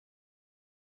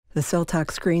The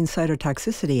CellTox screen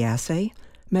cytotoxicity assay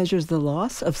measures the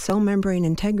loss of cell membrane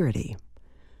integrity.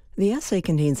 The assay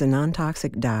contains a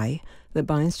non-toxic dye that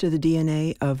binds to the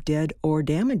DNA of dead or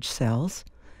damaged cells,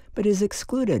 but is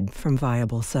excluded from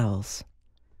viable cells.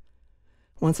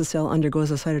 Once a cell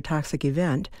undergoes a cytotoxic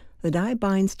event, the dye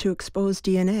binds to exposed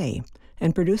DNA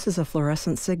and produces a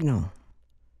fluorescent signal.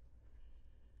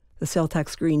 The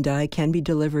CellTox green dye can be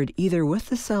delivered either with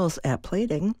the cells at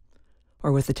plating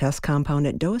or with the test compound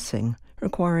at dosing,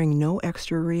 requiring no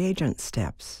extra reagent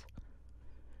steps.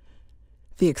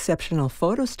 The exceptional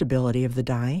photostability of the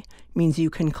dye means you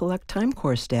can collect time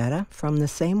course data from the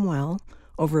same well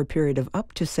over a period of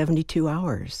up to 72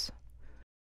 hours.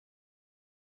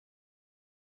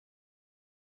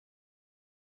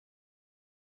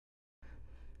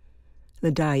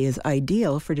 The dye is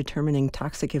ideal for determining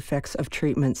toxic effects of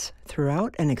treatments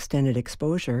throughout an extended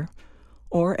exposure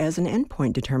or as an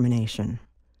endpoint determination.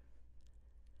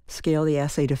 Scale the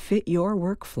assay to fit your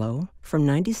workflow from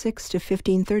 96 to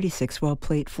 1536 well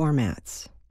plate formats.